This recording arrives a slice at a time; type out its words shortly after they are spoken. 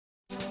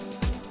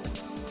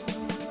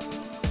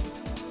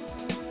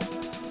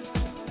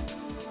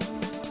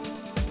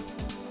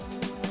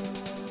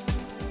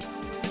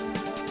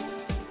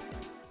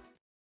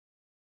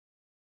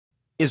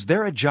Is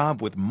there a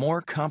job with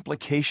more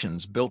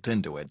complications built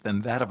into it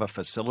than that of a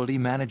facility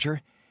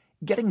manager?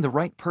 Getting the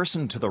right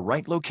person to the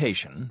right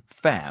location,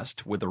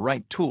 fast, with the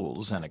right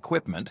tools and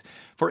equipment,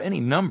 for any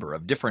number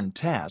of different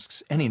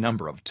tasks, any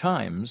number of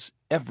times,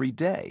 every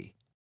day.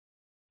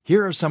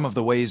 Here are some of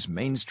the ways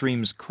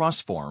Mainstream's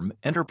CrossForm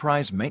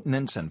enterprise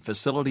maintenance and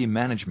facility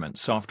management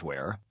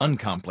software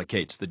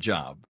uncomplicates the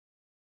job.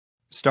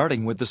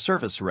 Starting with the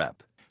service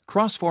rep,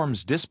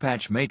 CrossForm's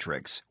dispatch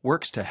matrix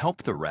works to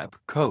help the rep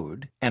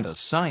code and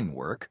assign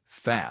work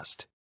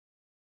fast.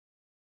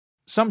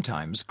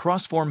 Sometimes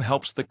CrossForm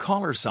helps the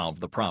caller solve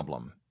the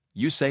problem.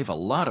 You save a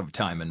lot of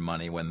time and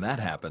money when that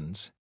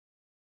happens.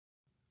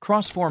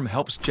 CrossForm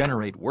helps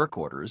generate work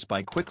orders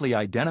by quickly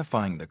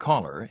identifying the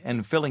caller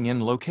and filling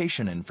in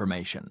location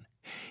information.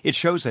 It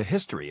shows a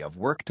history of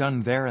work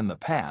done there in the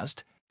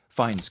past,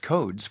 finds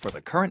codes for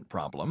the current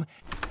problem,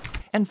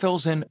 and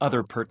fills in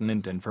other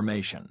pertinent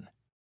information.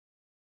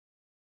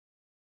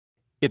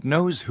 It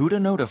knows who to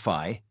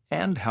notify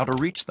and how to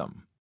reach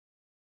them.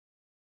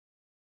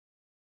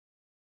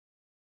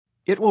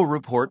 It will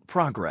report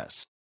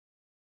progress.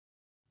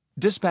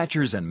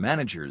 Dispatchers and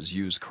managers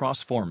use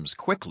CrossForm's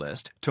Quick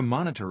List to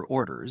monitor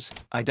orders,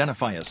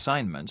 identify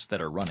assignments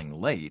that are running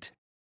late,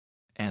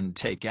 and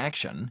take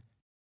action,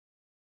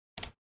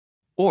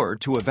 or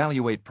to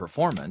evaluate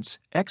performance,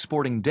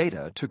 exporting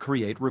data to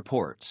create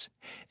reports.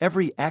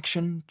 Every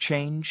action,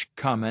 change,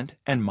 comment,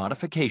 and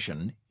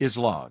modification is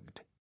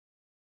logged.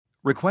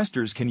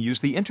 Requesters can use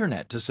the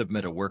Internet to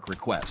submit a work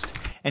request,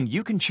 and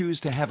you can choose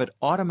to have it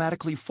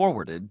automatically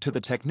forwarded to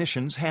the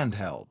technician's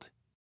handheld.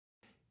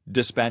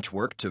 Dispatch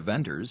work to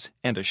vendors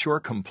and assure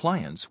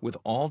compliance with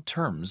all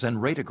terms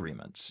and rate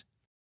agreements.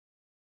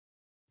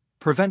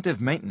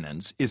 Preventive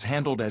maintenance is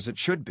handled as it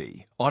should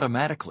be,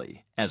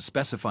 automatically, as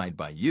specified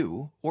by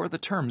you or the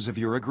terms of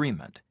your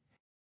agreement.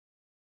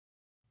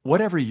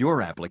 Whatever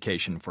your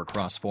application for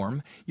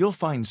CrossForm, you'll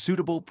find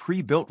suitable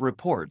pre-built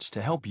reports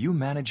to help you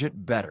manage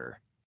it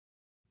better.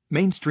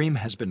 Mainstream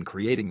has been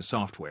creating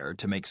software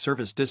to make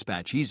service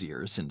dispatch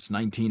easier since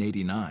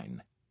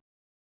 1989.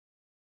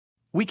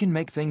 We can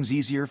make things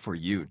easier for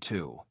you,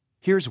 too.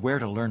 Here's where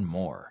to learn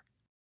more.